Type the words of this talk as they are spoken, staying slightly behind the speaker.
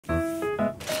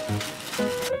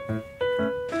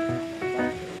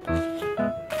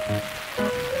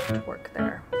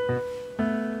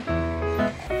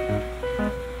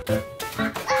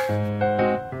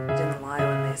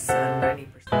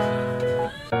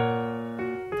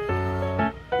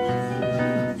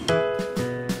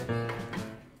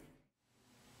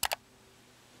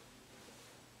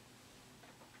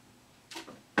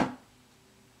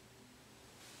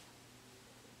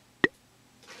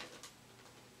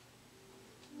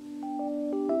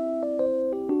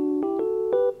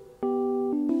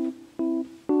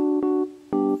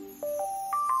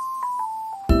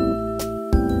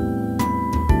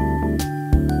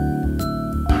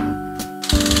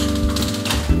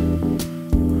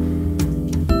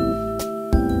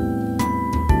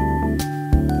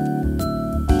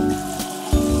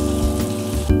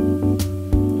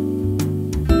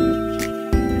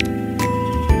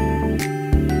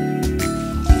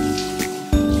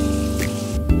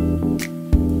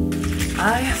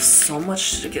I have so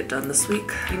much to get done this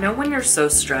week. You know when you're so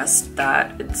stressed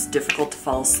that it's difficult to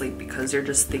fall asleep because you're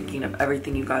just thinking of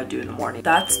everything you gotta do in the morning?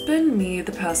 That's been me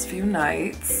the past few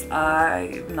nights.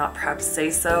 I'm not proud to say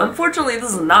so. Unfortunately,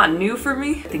 this is not new for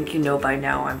me. I think you know by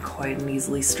now I'm quite an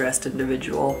easily stressed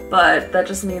individual, but that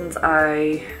just means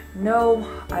I know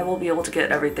I will be able to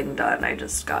get everything done. I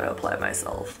just gotta apply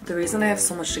myself. The reason I have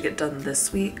so much to get done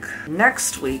this week,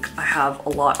 next week I have a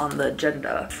lot on the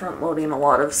agenda. Front loading a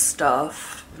lot of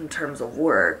stuff in terms of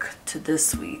work to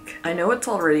this week. I know it's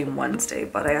already Wednesday,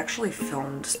 but I actually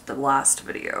filmed the last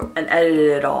video and edited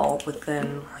it all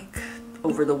within like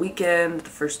over the weekend, the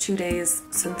first 2 days.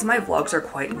 Since my vlogs are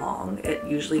quite long, it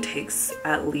usually takes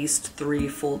at least 3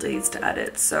 full days to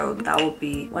edit. So that will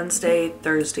be Wednesday,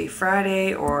 Thursday,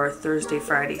 Friday, or Thursday,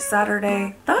 Friday,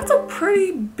 Saturday. That's a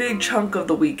pretty big chunk of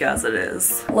the week as it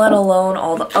is, let alone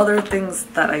all the other things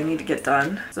that I need to get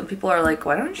done. Some people are like,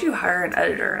 why don't you hire an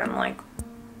editor? And I'm like,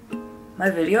 my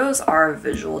videos are a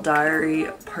visual diary,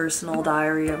 a personal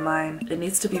diary of mine. It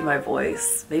needs to be my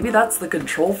voice. Maybe that's the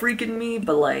control freak in me,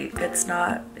 but like,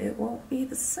 it won't be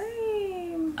the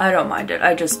same. I don't mind it.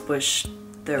 I just wish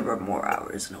there were more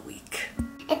hours in a week.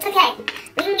 It's okay.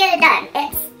 We can get it done.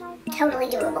 It's totally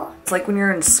doable. It's like when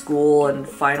you're in school and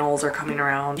finals are coming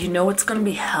around. You know it's gonna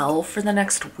be hell for the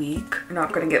next week. You're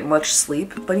not gonna get much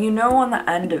sleep, but you know on the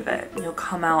end of it, you'll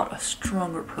come out a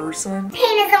stronger person.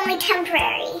 Pain is only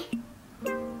temporary.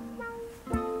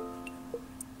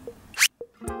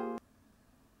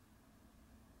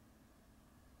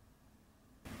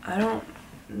 I don't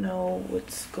know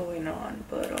what's going on,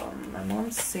 but my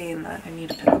mom's saying that I need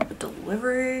to pick up a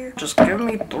delivery. Just give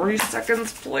me 3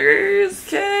 seconds, please.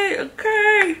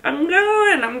 Okay, I'm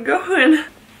going.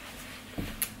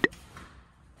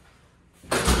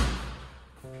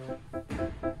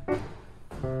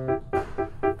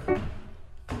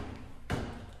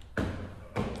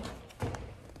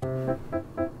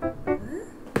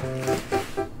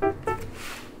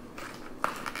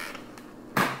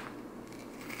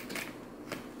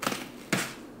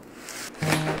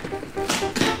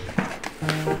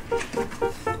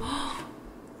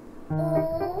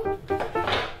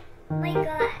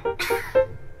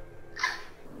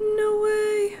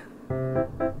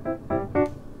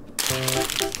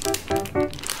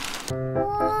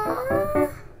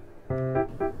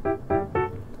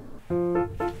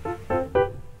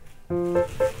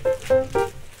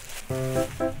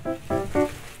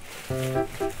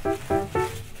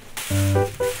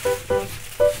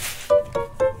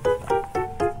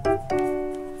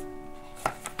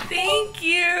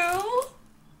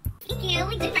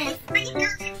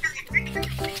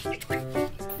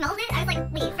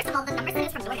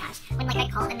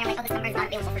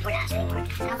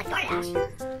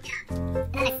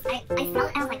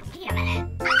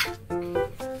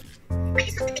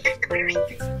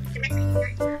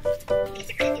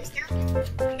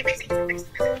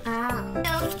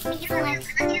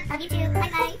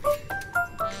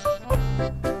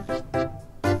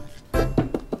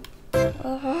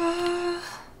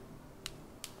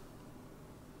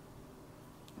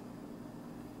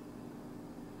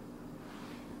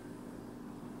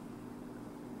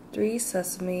 Three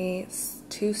sesame,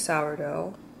 2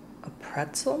 sourdough, a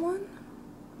pretzel one?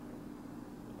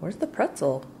 Where's the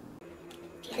pretzel?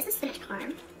 Okay, this is spinach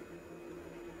parm.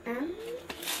 Wait,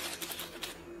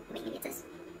 maybe it's this.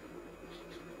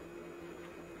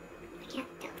 I can't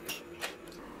tell.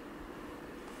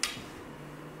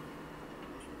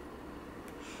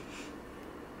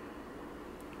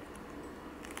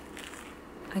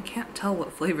 I can't tell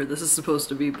what flavor this is supposed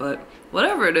to be, but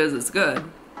whatever it is, it's good.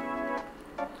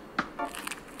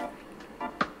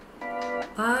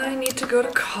 I need to go to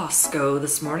Costco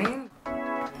this morning.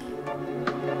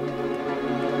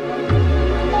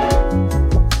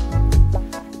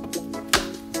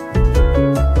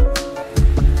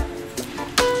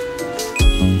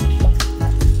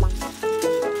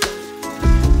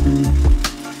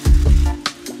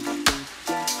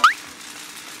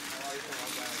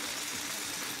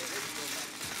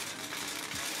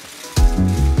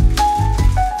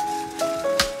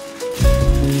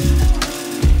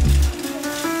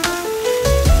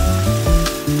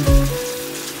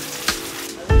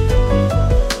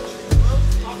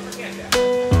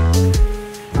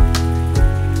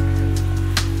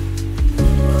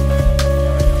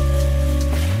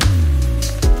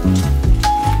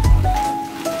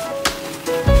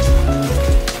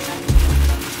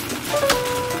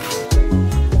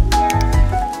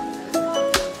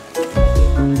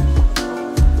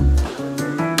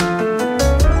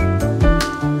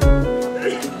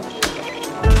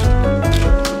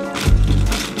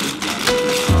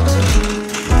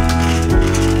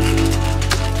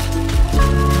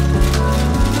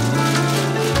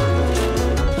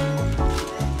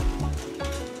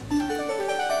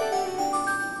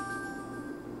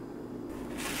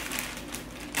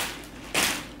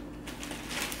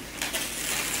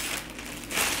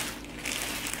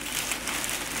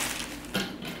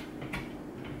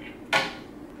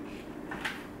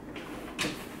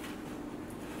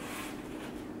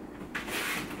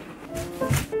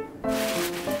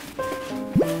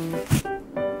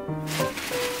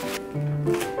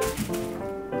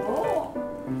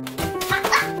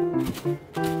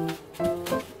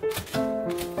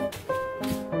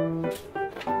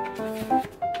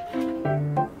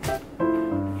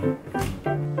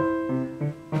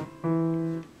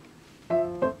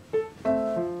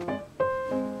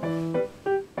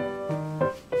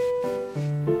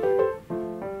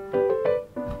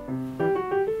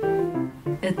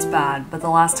 bad, but the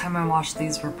last time I washed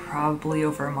these were probably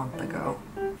over a month ago.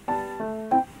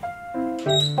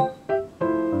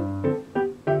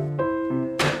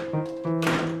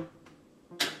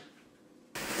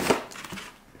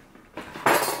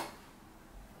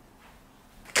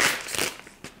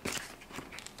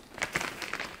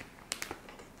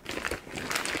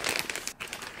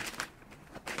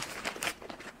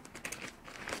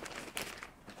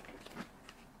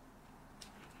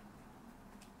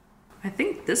 I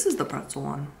think this is the pretzel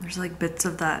one. There's like bits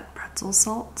of that pretzel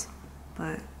salt,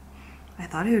 but I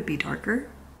thought it would be darker.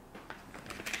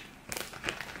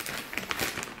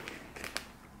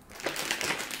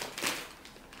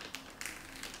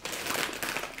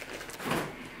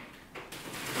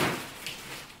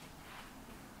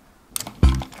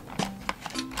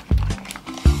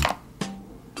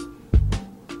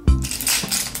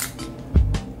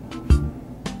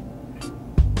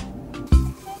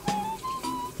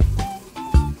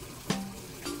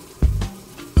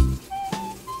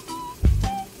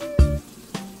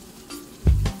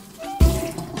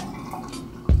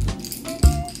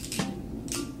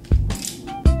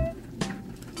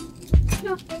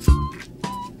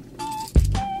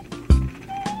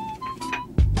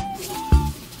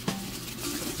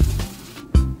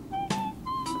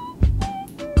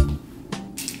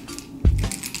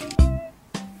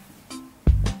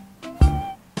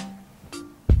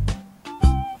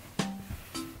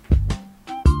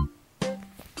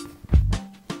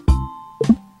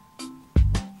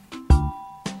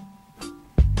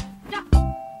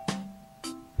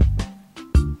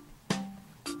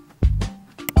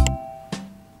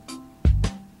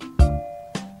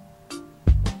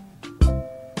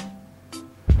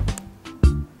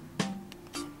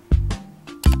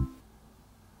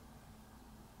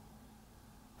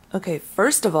 Okay,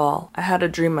 first of all, I had a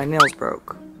dream my nails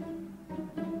broke.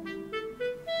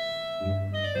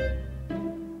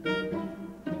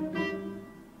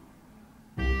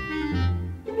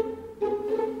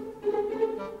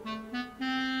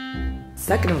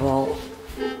 Second of all,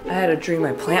 I had a dream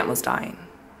my plant was dying.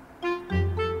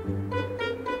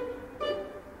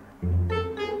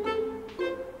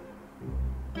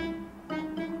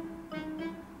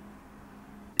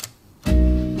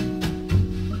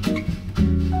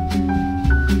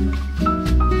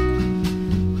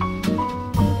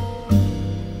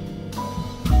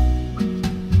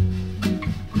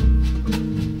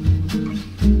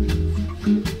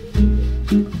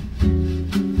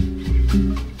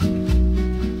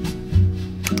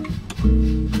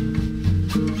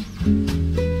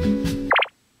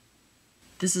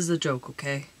 This is a joke,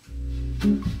 okay?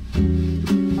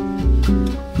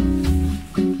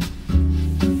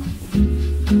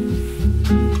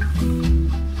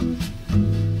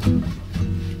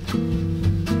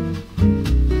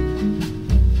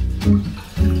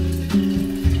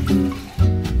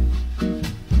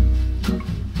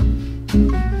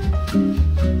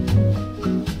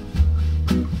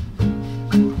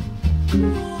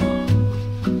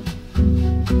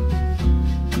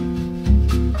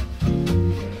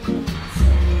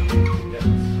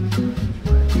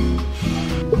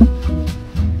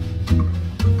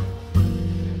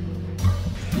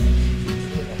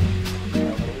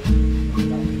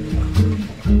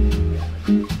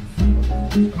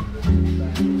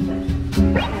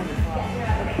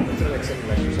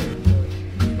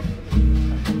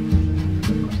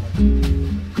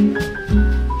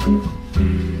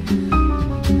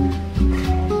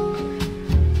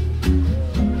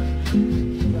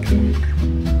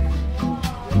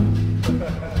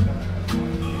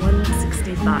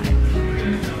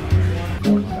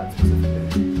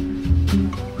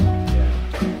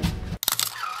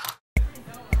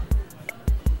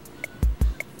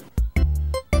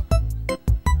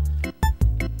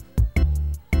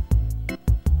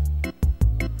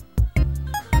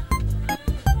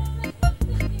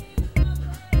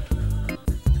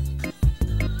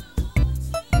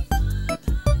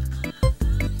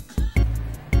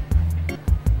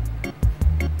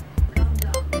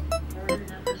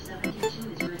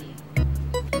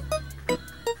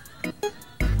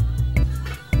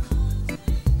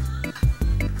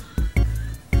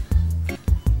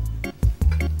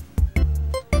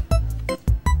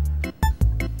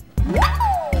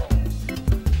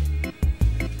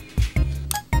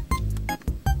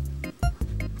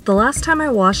 The last time I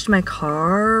washed my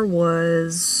car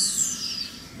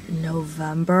was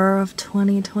November of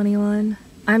 2021.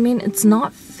 I mean, it's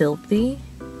not filthy.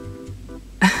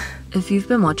 If you've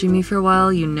been watching me for a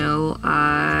while, you know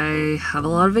I have a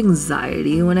lot of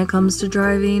anxiety when it comes to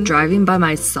driving. Driving by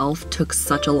myself took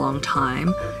such a long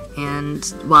time, and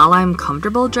while I'm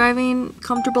comfortable driving,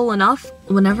 comfortable enough,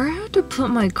 Whenever I have to put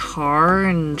my car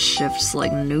in shifts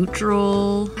like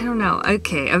neutral, I don't know.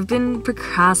 Okay, I've been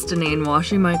procrastinating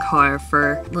washing my car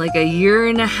for like a year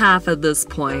and a half at this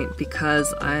point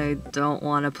because I don't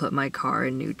want to put my car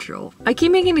in neutral. I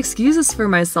keep making excuses for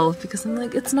myself because I'm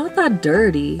like, it's not that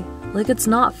dirty. Like, it's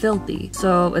not filthy,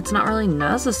 so it's not really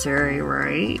necessary,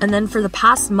 right? And then for the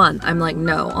past month, I'm like,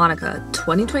 no, Annika,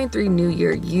 2023 New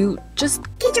Year, you just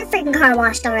get your freaking car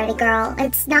washed already, girl.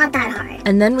 It's not that hard.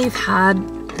 And then we've had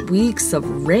weeks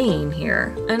of rain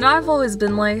here. And I've always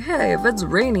been like, hey, if it's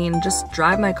raining, just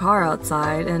drive my car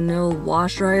outside and it'll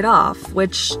wash right off,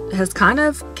 which has kind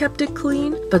of kept it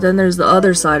clean. But then there's the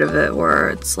other side of it where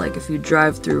it's like if you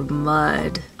drive through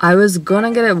mud. I was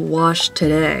gonna get it washed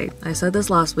today. I said this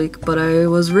last week, but I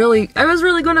was really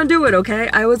gonna do it, okay?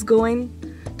 I was going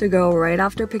to go right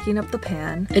after picking up the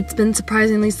pan. It's been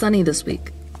surprisingly sunny this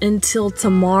week until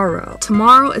tomorrow.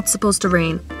 Tomorrow it's supposed to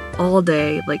rain all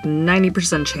day, like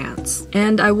 90% chance.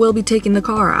 And I will be taking the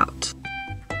car out.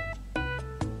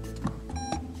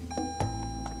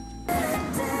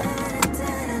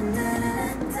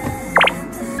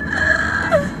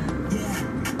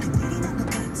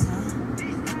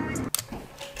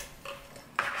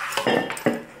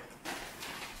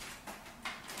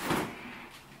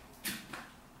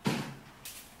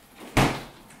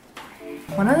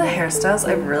 One of the hairstyles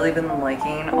I've really been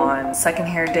liking on second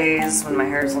hair days when my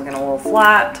hair is looking a little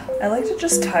flat, I like to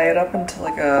just tie it up into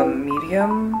like a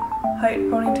medium height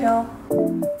ponytail.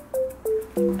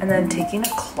 And then taking a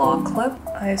claw clip,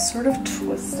 I sort of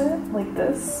twist it like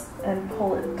this and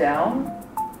pull it down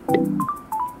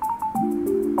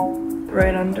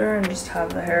right under and just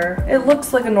have the hair. It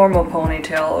looks like a normal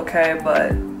ponytail, okay,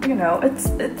 but you know, it's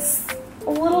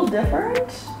a little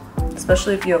different.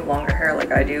 Especially if you have longer hair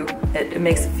like I do. It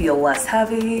makes it feel less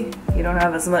heavy. You don't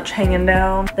have as much hanging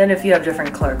down. Then if you have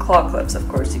different color claw clips, of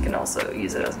course, you can also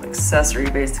use it as an accessory,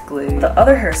 basically. The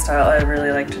other hairstyle I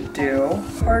really like to do,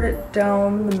 part it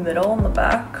down the middle and the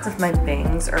back. If my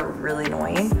bangs are really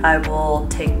annoying, I will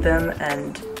take them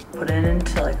and put it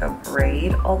into like a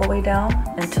braid all the way down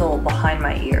until behind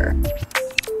my ear.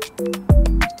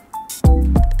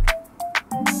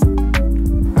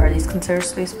 Are these considered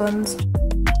space buttons?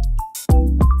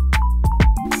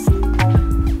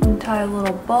 Tie a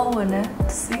little bow in it.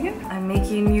 See? I'm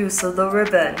making use of the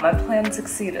ribbon. My plan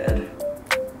succeeded.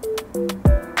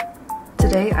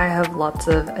 Today I have lots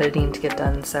of editing to get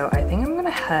done, so I think I'm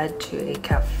gonna head to a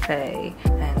cafe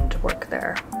and work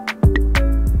there.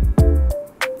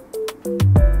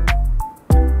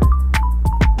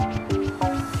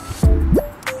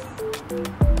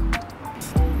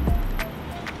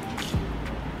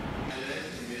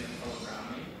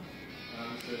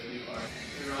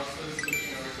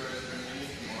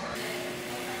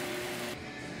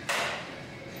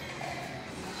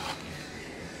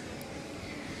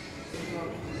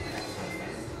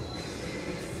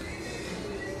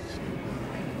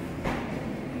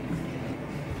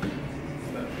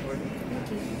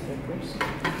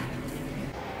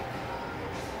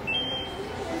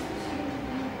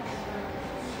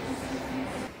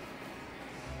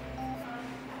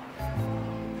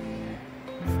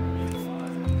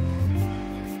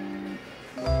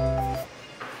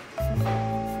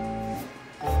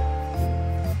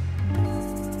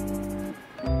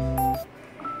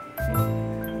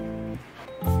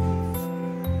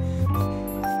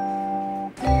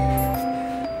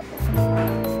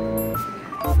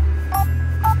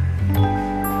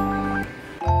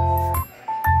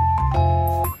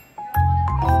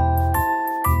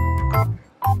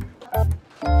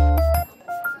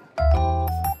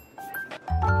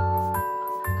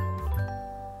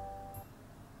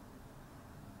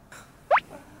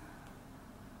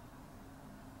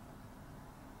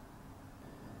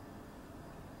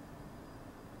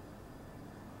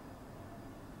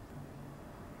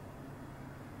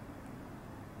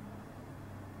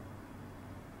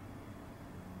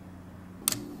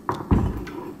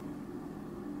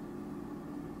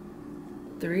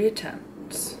 Three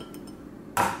attempts.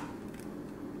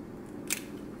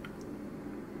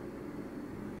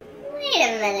 Wait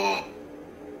a minute.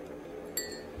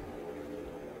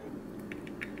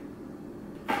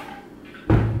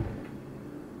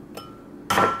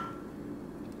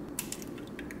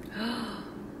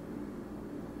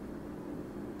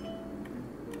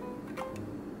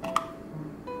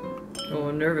 Oh,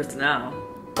 I'm nervous now.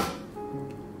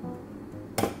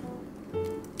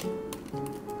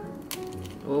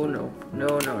 Oh no,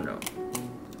 no, no, no.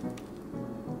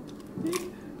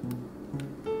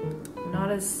 Not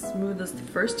as smooth as the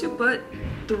first two, but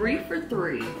 3 for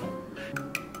 3.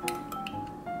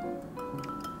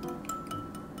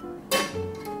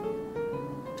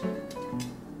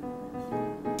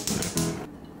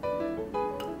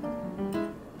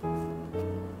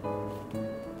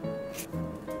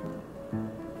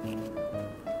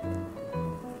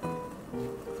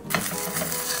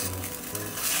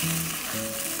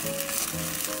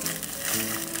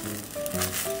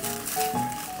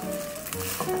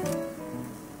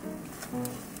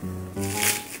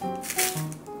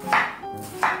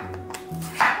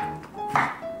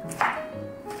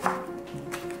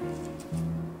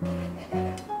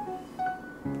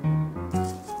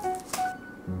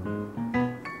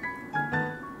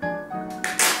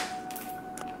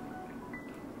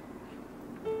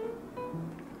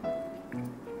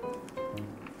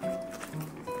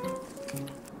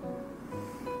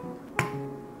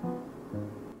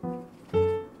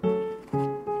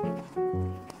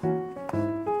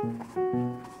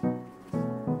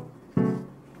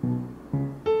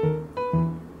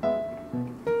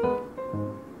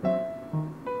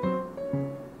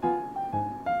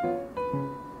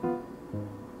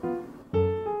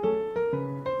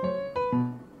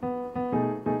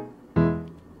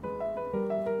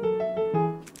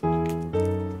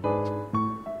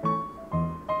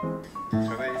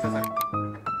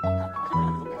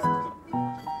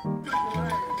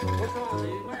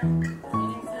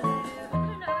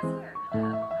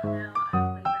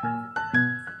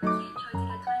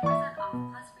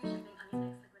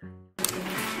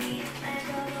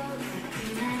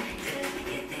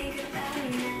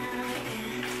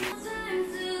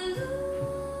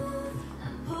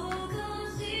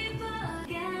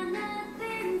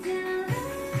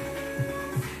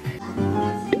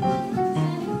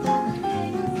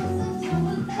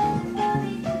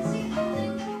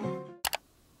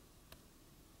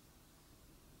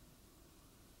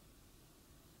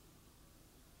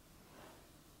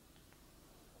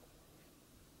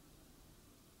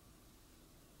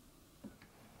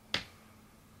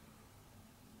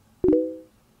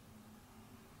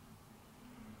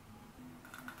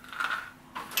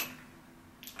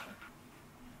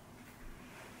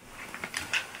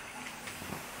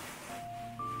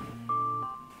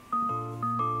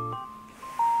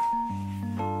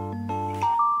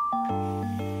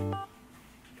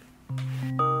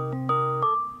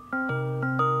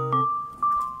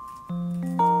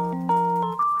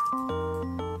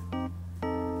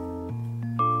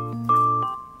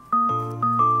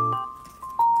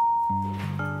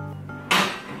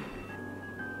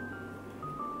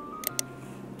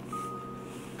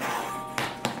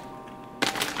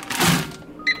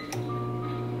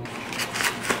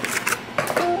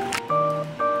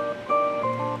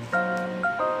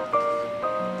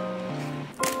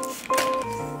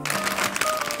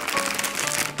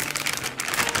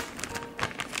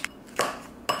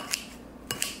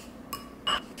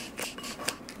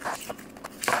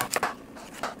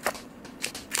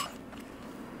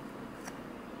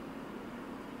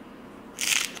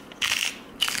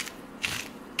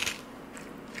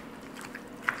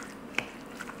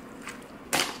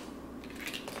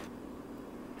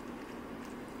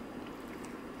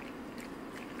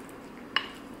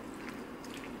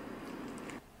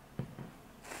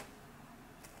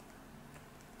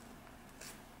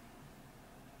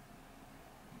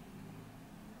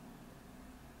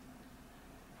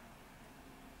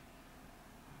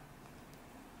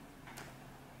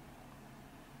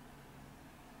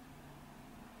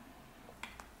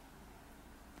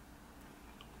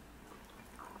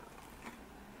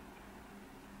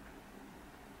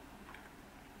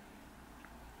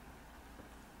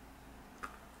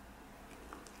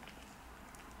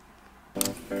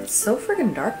 It's so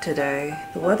freaking dark today.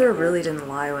 The weather really didn't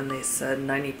lie when they said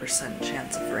 90%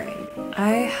 chance of rain. I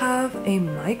have a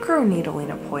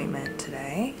microneedling appointment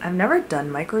today. I've never done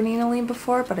microneedling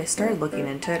before, but I started looking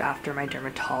into it after my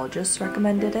dermatologist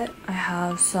recommended it. I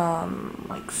have some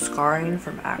like scarring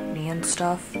from acne and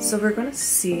stuff, so we're gonna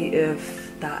see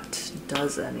if that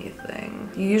does anything.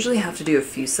 You usually have to do a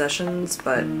few sessions,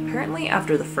 but apparently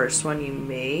after the first one you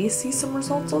may see some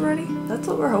results already. That's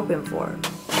what we're hoping for.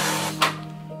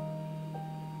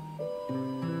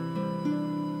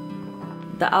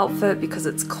 The outfit, because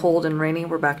it's cold and rainy,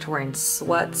 we're back to wearing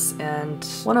sweats and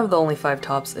one of the only 5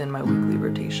 tops in my weekly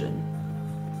rotation.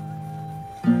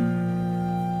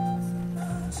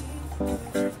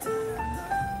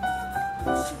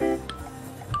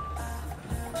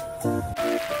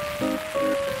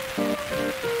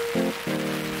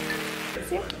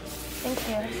 Thank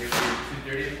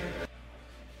you.